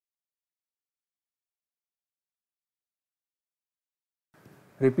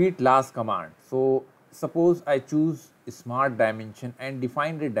repeat last command. So suppose I choose smart dimension and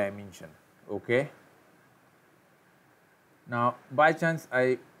define the dimension. Okay. Now by chance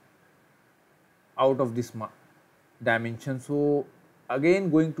I out of this dimension, so again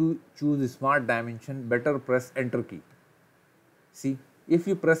going to choose smart dimension, better press enter key. See, if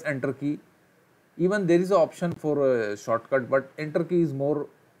you press enter key, even there is an option for a shortcut, but enter key is more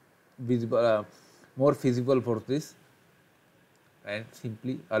visible, more feasible for this, and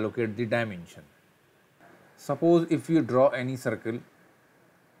simply allocate the dimension. Suppose if you draw any circle,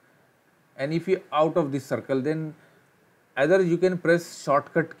 and if you out of this circle, then either you can press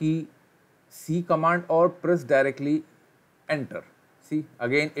shortcut key C command or press directly enter. See,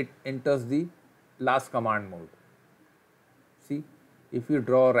 again it enters the last command mode. See, if you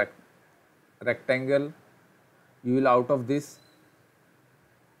draw a rectangle, you will out of this,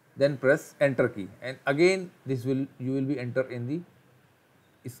 then press enter key, and again this will you will be enter in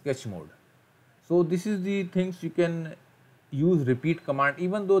the sketch mode. So this is the things you can use repeat command,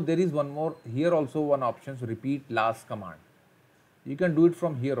 even though there is one more here also, one option, repeat last command. You can do it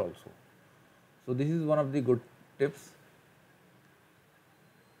from here also. So this is one of the good tips.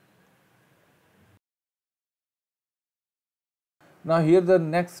 Now here the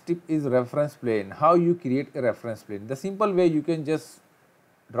next tip is reference plane. How you create a reference plane? The simple way, you can just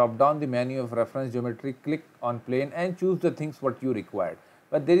drop down the menu of reference geometry, click on plane and choose the things what you required.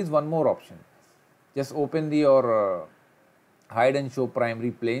 But there is one more option. Just open your hide and show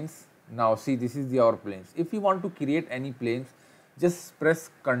primary planes. Now see, this is our planes. If you want to create any planes, just press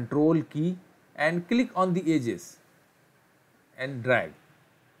Control key and click on the edges and drag,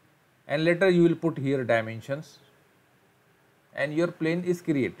 and later you will put here dimensions and your plane is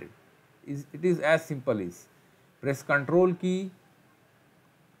created. It is as simple as press Control key,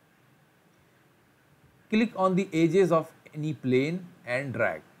 click on the edges of any plane and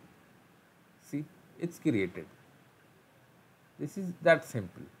drag. See, it's created. This is that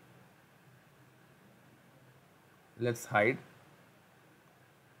simple. Let's hide.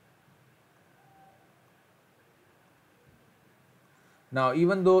 Now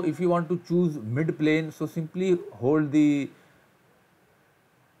even though if you want to choose mid plane, so simply hold the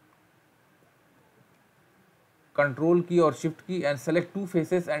Control key or Shift key and select two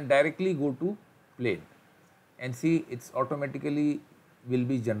faces and directly go to plane, and see it's automatically will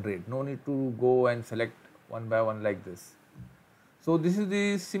be generated. No need to go and select one by one like this. So this is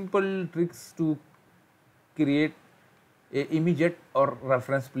the simple tricks to create a immediate or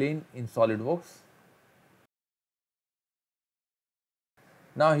reference plane in SolidWorks.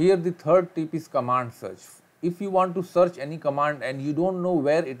 Now here the third tip is command search. If you want to search any command and you don't know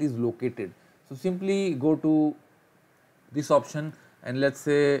where it is located, so simply go to this option and let's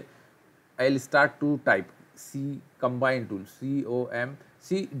say I'll start to type C combine tool, COM.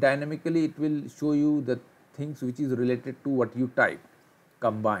 See, dynamically it will show you the things which is related to what you type,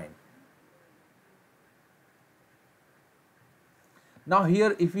 combine. Now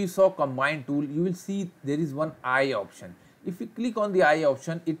here if you saw combine tool, you will see there is one I option. If you click on the I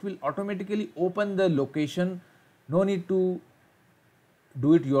option, it will automatically open the location. No need to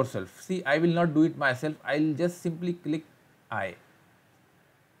do it yourself. See, I will not do it myself. I will just simply click I.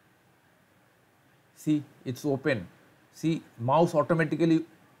 See, it's open. See, mouse automatically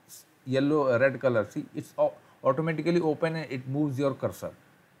yellow red color. See, it's automatically open and it moves your cursor.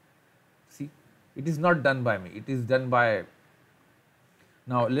 See, it is not done by me. It is done by.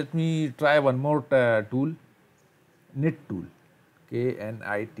 Now let me try one more tool. Knit tool,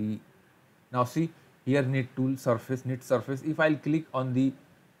 KNIT. Now see here, knit tool, surface, knit surface. If I'll click on the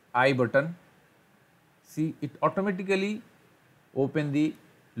I button, see it automatically open the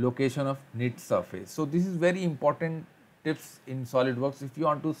location of knit surface. So this is very important tips in SolidWorks. If you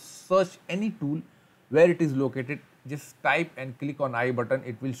want to search any tool where it is located, just type and click on I button.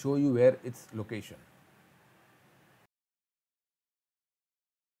 It will show you where its location.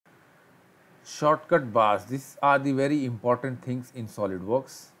 Shortcut bars, these are the very important things in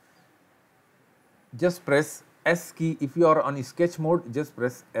SolidWorks. Just press S key. If you are on sketch mode, just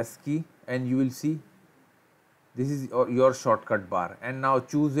press S key and you will see this is your shortcut bar, and now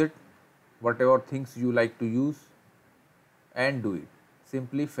choose it, whatever things you like to use, and do it.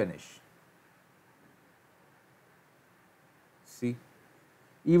 Simply finish. See,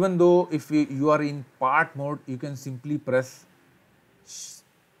 even though if you are in part mode, you can simply press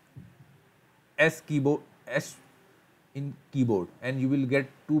S keyboard, S in keyboard, and you will get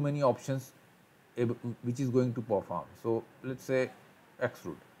too many options which is going to perform. So let's say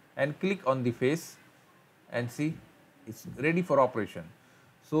extrude and click on the face and see it's ready for operation.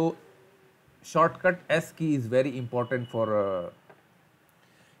 So shortcut S key is very important for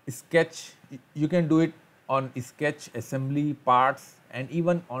sketch, you can do it on sketch, assembly, parts, and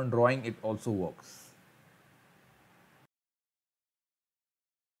even on drawing it also works.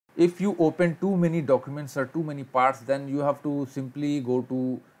 If you open too many documents or too many parts, then you have to simply go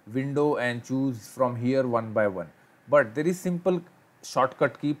to window and choose from here one by one. But there is simple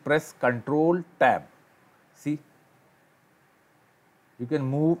shortcut key, press Ctrl Tab. See, you can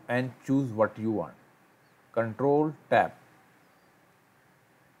move and choose what you want. Ctrl Tab.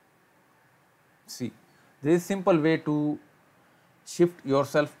 See, there is simple way to shift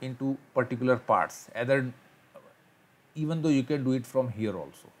yourself into particular parts, even though you can do it from here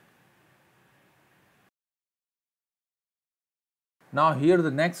also. Now here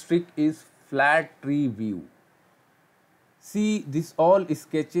the next trick is flat tree view. See, this all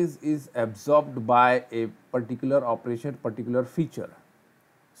sketches is absorbed by a particular operation, particular feature.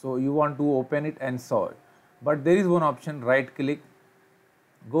 So you want to open it and saw it. But there is one option, right click,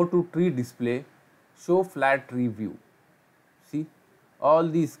 go to tree display, show flat tree view. See, all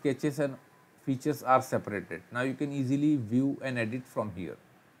these sketches and features are separated. Now you can easily view and edit from here.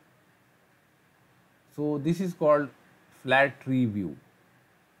 So this is called flat tree view.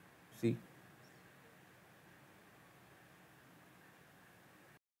 See,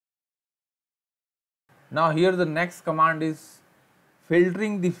 now here the next command is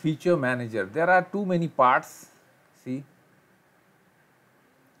filtering the feature manager. There are too many parts. See,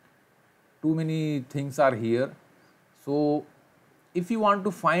 too many things are here. So if you want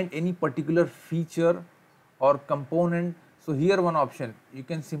to find any particular feature or component, so here one option, you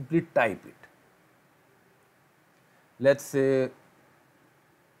can simply type it. Let's say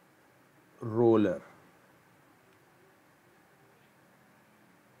roller.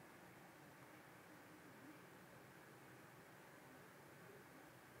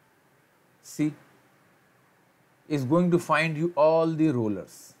 See, is going to find you all the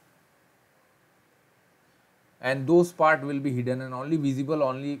rollers, and those part will be hidden and only visible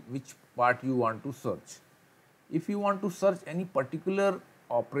only which part you want to search. If you want to search any particular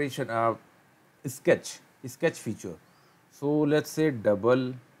operation, sketch feature, so let's say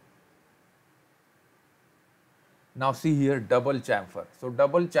double. Now see here, double chamfer. So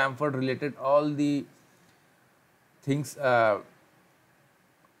double chamfer related all the things,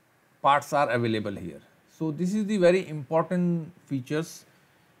 parts are available here. So this is the very important features,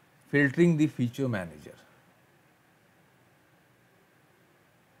 filtering the feature manager.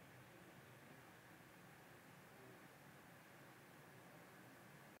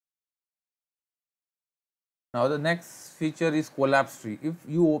 Now the next feature is collapse tree. If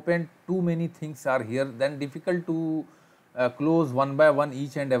you open too many things are here, then difficult to close one by one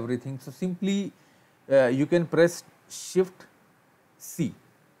each and everything. So simply you can press Shift C,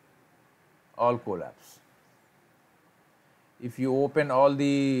 all collapse. If you open all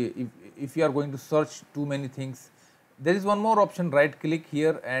the, if you are going to search too many things, there is one more option, right click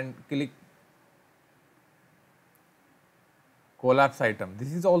here and click collapse item.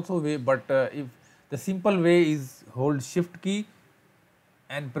 This is also way, but if the simple way is hold Shift key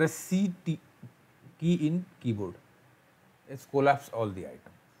and press C key in keyboard. It's collapse all the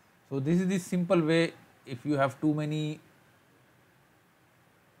item. So this is the simple way. If you have too many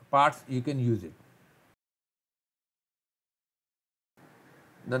parts, you can use it.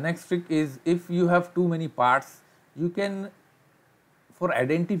 The next trick is, if you have too many parts, you can, for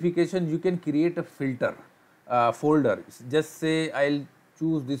identification, you can create a filter folder. Just say I'll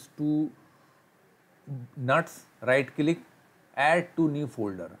choose these two nuts, right click, add to new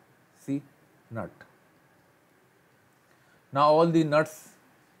folder. See, nut. Now all the nuts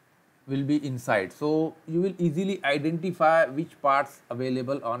will be inside. So you will easily identify which parts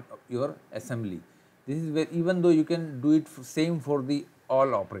available on your assembly. This is where, even though you can do it same for the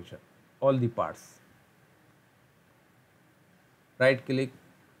all operation, all the parts. Right click,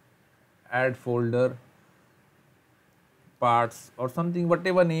 add folder, parts or something,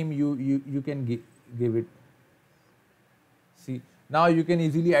 whatever name you can give it. See, now you can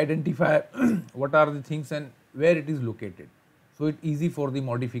easily identify what are the things and where it is located. So it's easy for the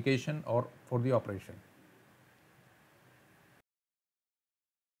modification or for the operation.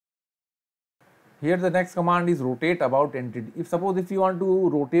 Here the next command is rotate about entity. If suppose if you want to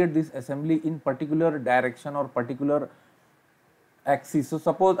rotate this assembly in particular direction or particular axis, so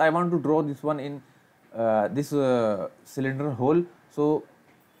suppose I want to draw this one in this cylinder hole. So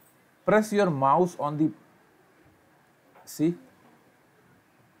press your mouse on the, see,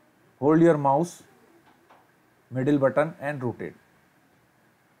 hold your mouse middle button and rotate.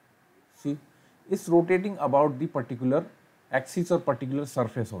 See, it's rotating about the particular axis or particular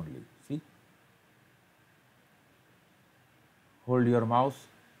surface only. See, hold your mouse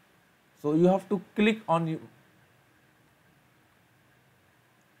So you have to click on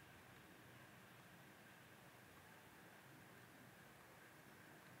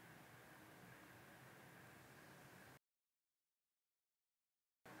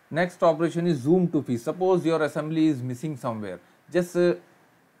next operation is zoom to face. Suppose your assembly is missing somewhere, just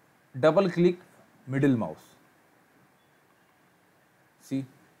double click middle mouse. See,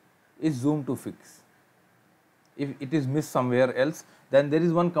 is zoom to fix. If it is missed somewhere else, then there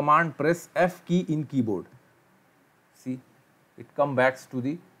is one command, press F key in keyboard. See, it comes back to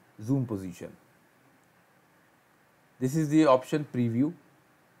the zoom position. This is the option preview.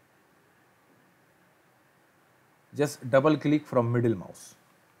 Just double click from middle mouse.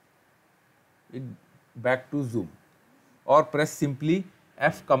 It back to zoom, or press simply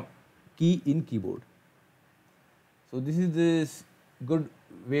F key in keyboard. So this is this good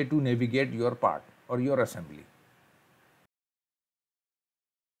way to navigate your part or your assembly.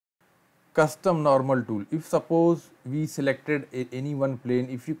 Custom normal tool. If suppose we selected any one plane,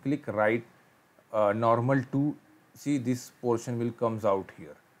 if you click right normal to, see this portion will comes out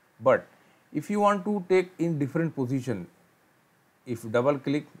here. But if you want to take in different position, if double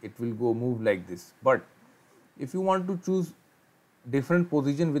click, it will go move like this. But if you want to choose different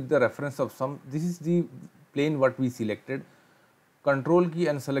position with the reference of some, this is the plane what we selected, control key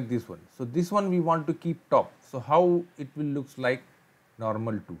and select this one. So this one we want to keep top. So how it will looks like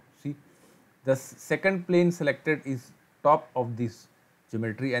normal to. See, the second plane selected is top of this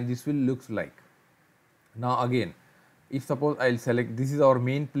geometry, and this will looks like. Now again, if suppose I'll select, this is our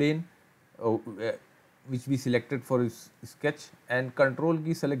main plane which we selected for sketch, and control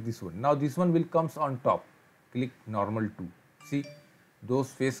key select this one. Now this one will comes on top, click normal to. See,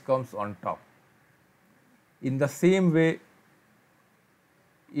 those face comes on top. In the same way,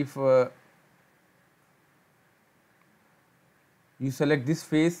 if you select this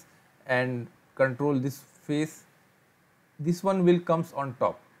face and control this face, this one will comes on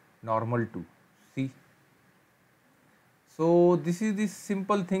top, normal to. See, so this is the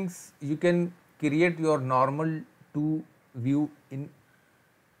simple things you can create your normal to view in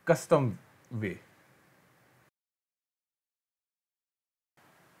custom way.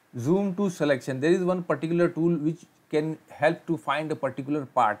 Zoom to selection. There is one particular tool which can help to find a particular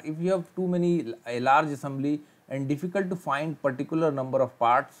part. If you have too many a large assembly and difficult to find particular number of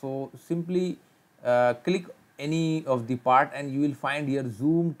parts, so simply click any of the part and you will find here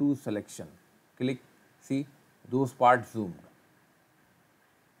zoom to selection. Click, see those parts zoomed.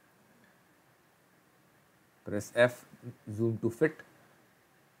 Press F, zoom to fit.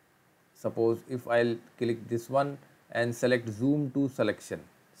 Suppose if I'll click this one and select zoom to selection,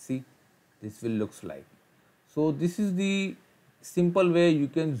 see this will looks like. So this is the simple way you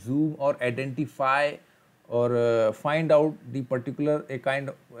can zoom or identify or find out the particular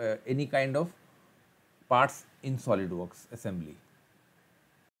any kind of parts in SolidWorks assembly.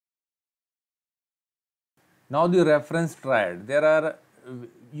 Now the reference triad. There are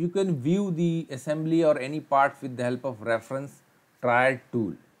you can view the assembly or any parts with the help of reference triad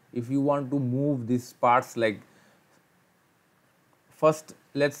tool. If you want to move these parts, like first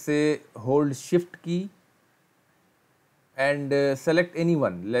let's say hold shift key and select any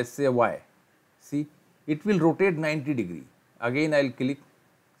one, let's say Y. See, it will rotate 90 degree. Again I'll click,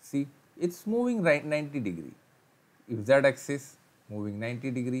 see it's moving right 90 degree. If Z axis moving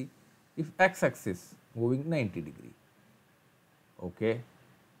 90 degree, if X axis moving 90 degree. Okay.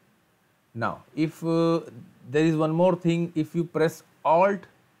 Now if there is one more thing, if you press Alt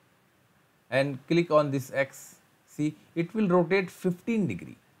and click on this X, see it will rotate 15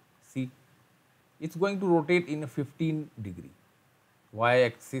 degree. See, it's going to rotate in a 15 degree. Y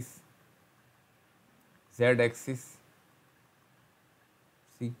axis, Z axis,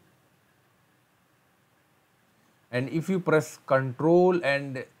 see. And if you press Control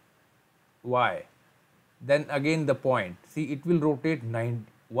and Y, then again the point, see it will rotate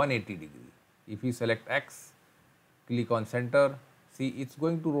 180 degree. If you select X, click on center, see it's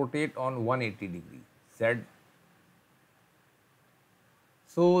going to rotate on 180 degree. Z.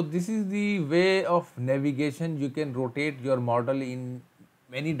 So this is the way of navigation. You can rotate your model in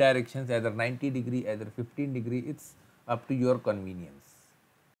many directions, either 90 degree, either 15 degree, it's up to your convenience.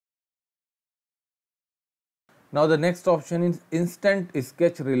 Now the next option is instant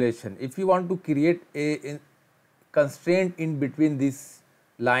sketch relation. If you want to create a constraint in between these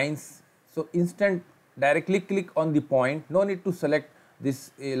lines, so instant directly click on the point, no need to select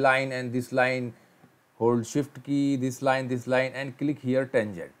this line and this line, hold shift key, this line and click here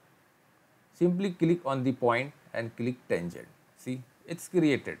tangent. Simply click on the point and click tangent. See, it's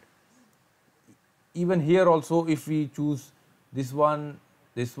created. Even here also if we choose this one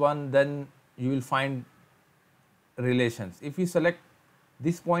this one, then you will find relations. If you select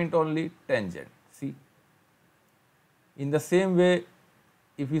this point only, tangent, see. In the same way,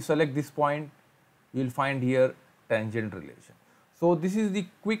 if you select this point, you will find here tangent relation. So this is the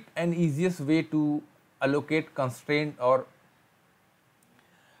quick and easiest way to allocate constraint or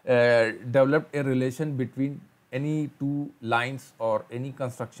develop a relation between any two lines or any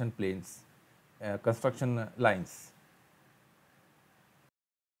construction planes, construction lines.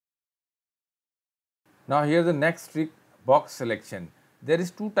 Now here the next trick, box selection. There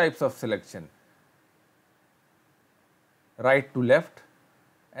is two types of selection, right to left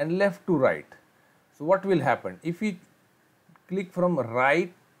and left to right. So what will happen if we click from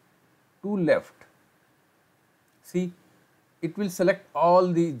right to left? See, it will select all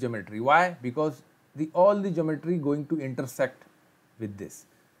the geometry. Why? Because all the geometry going to intersect with this.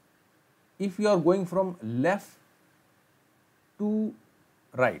 If you are going from left to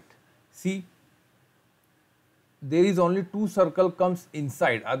right, see, there is only two circle comes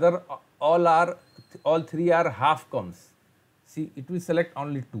inside, other all three are half comes. See, it will select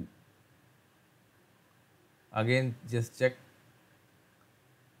only two. Again, just check.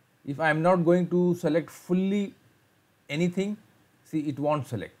 If I am not going to select fully anything, see, it won't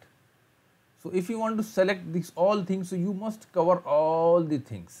select. So if you want to select these all things, so you must cover all the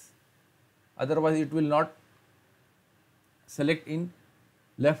things. Otherwise, it will not select in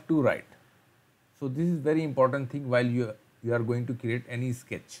left to right. So this is very important thing while you are going to create any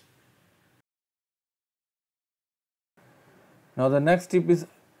sketch. Now the next tip is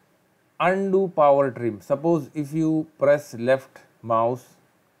undo power trim. Suppose if you press left mouse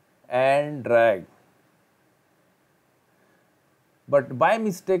and drag, but by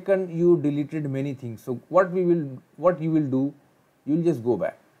mistaken you deleted many things. So what you will do, you will just go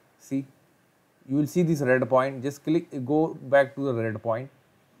back. See, you will see this red point. Just go back to the red point,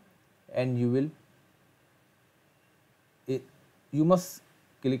 and you must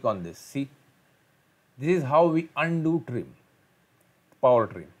click on this. See, this is how we undo trim, power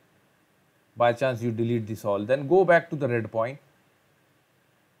trim. By chance you delete this all, then go back to the red point,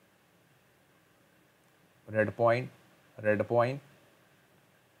 red point, red point,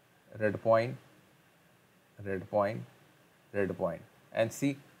 red point, red point, red point, and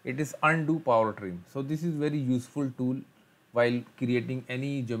see, it is undo power trim. So this is very useful tool while creating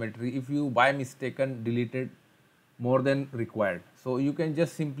any geometry. If you by mistaken deleted more than required, so you can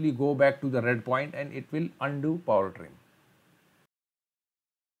just simply go back to the red point and it will undo power trim.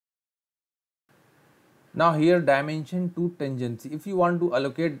 Now here dimension to tangency. If you want to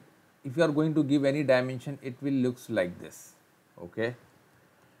allocate, if you are going to give any dimension, it will looks like this. Okay.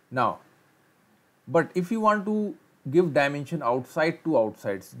 Now, but if you want to give dimension outside to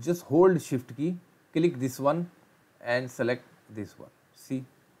outsides, just hold shift key, click this one and select this one. See,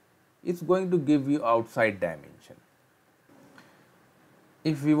 it's going to give you outside dimension.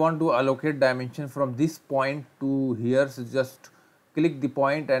 If we want to allocate dimension from this point to here, so just click the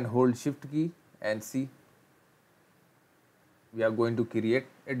point and hold shift key and see, we are going to create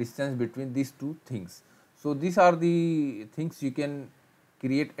a distance between these two things. So these are the things you can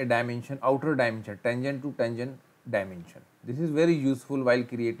create a dimension, outer dimension, tangent to tangent dimension. This is very useful while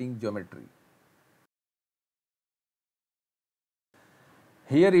creating geometry.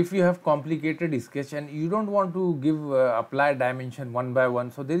 Here if you have complicated sketch and you don't want to give apply dimension one by one,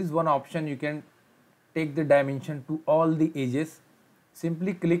 so there is one option, you can take the dimension to all the edges.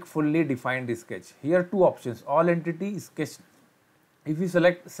 Simply click fully defined sketch. Here two options, all entity, sketch. If you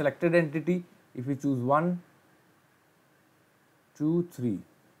select selected entity, if you choose 1, 2, 3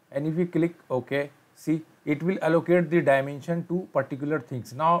 and if you click OK, see, it will allocate the dimension to particular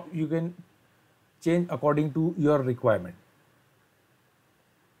things. Now you can change according to your requirement.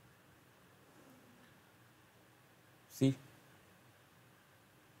 See,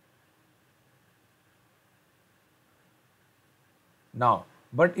 now,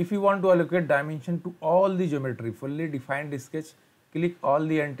 but if you want to allocate dimension to all the geometry, fully defined sketch, click all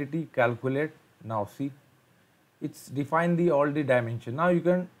the entity, calculate. Now see, it's defined all the dimension. Now you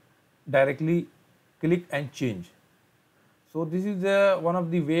can directly click and change. So this is one of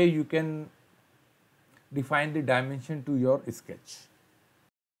the way you can define the dimension to your sketch.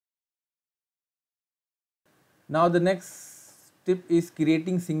 Now the next tip is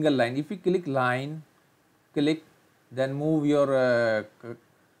creating single line. If you click line, click, then move your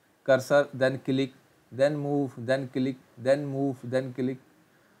cursor, then click, then move, then click, then move, then click,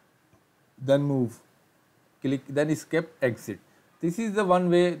 then move, click, then escape, exit. This is the one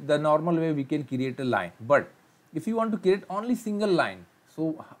way, the normal way we can create a line. But if you want to create only single line,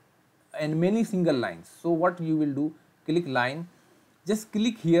 so and many single lines, so what you will do, click line, just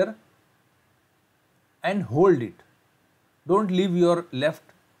click here and hold it. Don't leave your left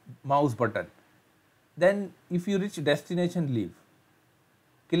mouse button. Then if you reach destination, leave.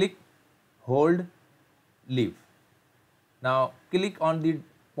 Click, hold, leave. Now click on the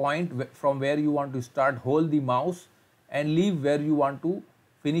point from where you want to start, hold the mouse and leave where you want to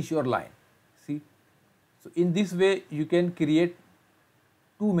finish your line. See, so in this way you can create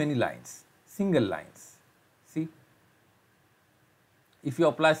too many lines, single lines. See, if you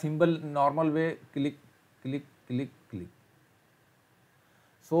apply symbol normal way, click, click, click, click.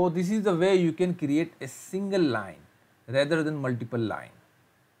 So this is the way you can create a single line rather than multiple line.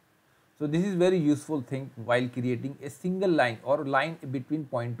 So this is very useful thing while creating a single line or line between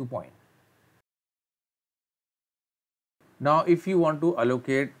point to point. Now if you want to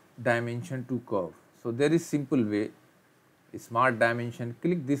allocate dimension to curve, so there is simple way, smart dimension,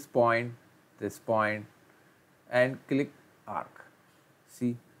 click this point and click arc.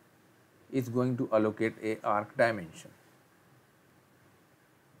 See, it's going to allocate a arc dimension.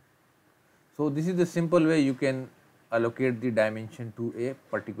 So this is the simple way you can allocate the dimension to a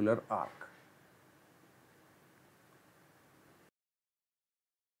particular arc.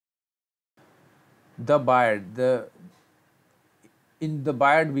 The Biad, in the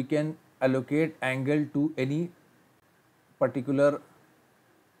Biad we can allocate angle to any particular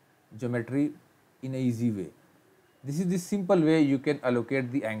geometry in a easy way. This is the simple way you can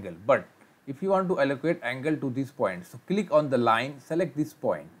allocate the angle. But if you want to allocate angle to this point, so click on the line, select this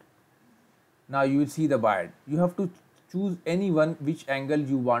point. Now you will see the Biad. You have to choose any one which angle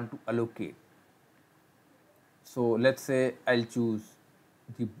you want to allocate. So let's say I'll choose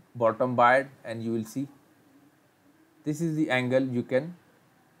the bottom Biad and you will see this is the angle you can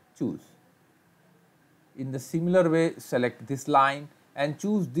choose. In the similar way, select this line and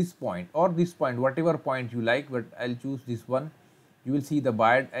choose this point or this point, whatever point you like, but I'll choose this one. You will see the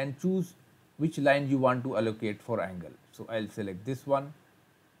Biad and choose which line you want to allocate for angle. So I'll select this one.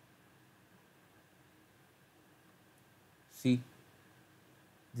 See,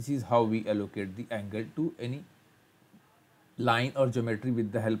 this is how we allocate the angle to any line or geometry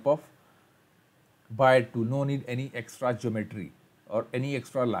with the help of Biad tool. No need any extra geometry or any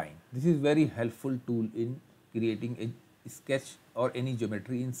extra line. This is very helpful tool in creating a sketch or any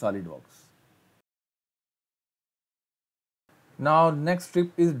geometry in SolidWorks. Now next step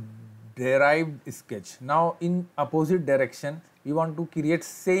is derived sketch. Now in opposite direction we want to create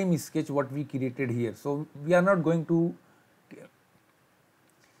same sketch what we created here. So we are not going to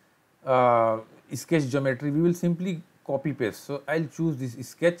sketch geometry, we will simply copy paste. So I'll choose this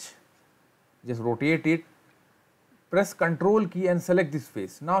sketch, just rotate it, press Ctrl key and select this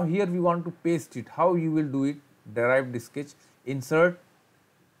face. Now here we want to paste it. How you will do it? Derived sketch, insert,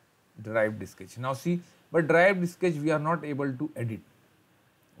 derived sketch. Now see, but derived sketch we are not able to edit.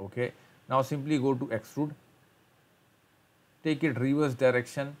 Okay, now simply go to extrude, take it reverse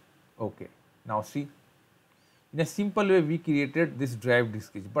direction. Okay, now see, in a simple way we created this derived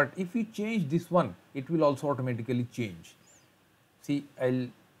sketch, but if we change this one, it will also automatically change. See, I'll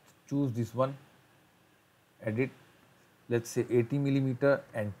choose this one, edit, let's say 80 millimeter,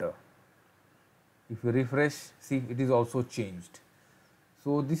 enter. If you refresh, see, it is also changed.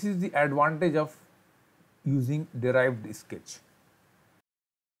 So this is the advantage of using derived sketch.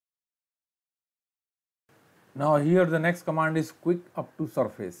 Now here the next command is quick up to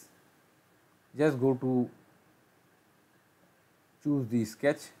surface. Just go to choose the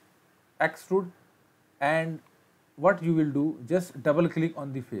sketch, extrude, and what you will do, just double click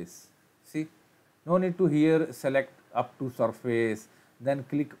on the face. See, no need to here select up to surface, then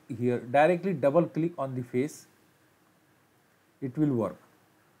click here, directly double click on the face, it will work.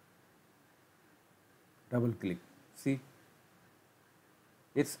 Double click, see,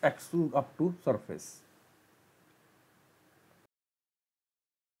 it's extrude up to surface.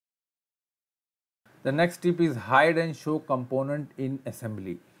 The next tip is hide and show component in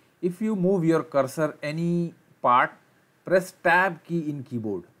assembly. If you move your cursor any part, press tab key in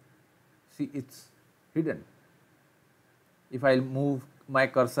keyboard. See, it's hidden. If I'll move my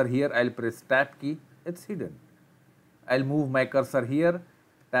cursor here, I'll press tab key, it's hidden. I'll move my cursor here,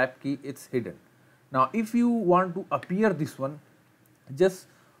 tab key, it's hidden. Now if you want to appear this one, just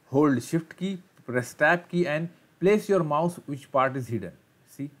hold shift key, press tab key and place your mouse which part is hidden.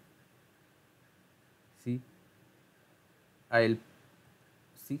 See, I'll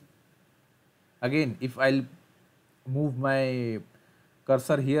see again, if I'll move my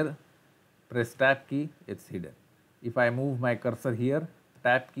cursor here, press tab key, it's hidden. If I move my cursor here,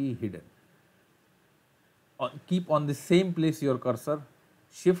 tab key, hidden. Keep on the same place your cursor,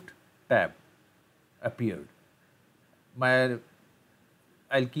 shift tab, appeared. My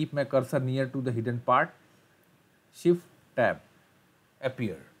I'll keep my cursor near to the hidden part, shift tab,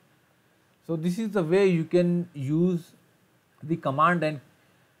 appear. So this is the way you can use the command and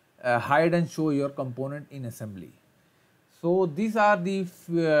hide and show your component in assembly. So these are the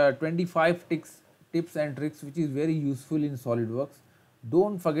 25 tips and tricks which is very useful in SolidWorks.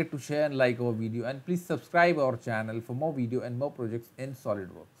 Don't forget to share and like our video, and please subscribe our channel for more video and more projects in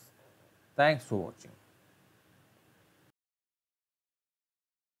SolidWorks. Thanks for watching.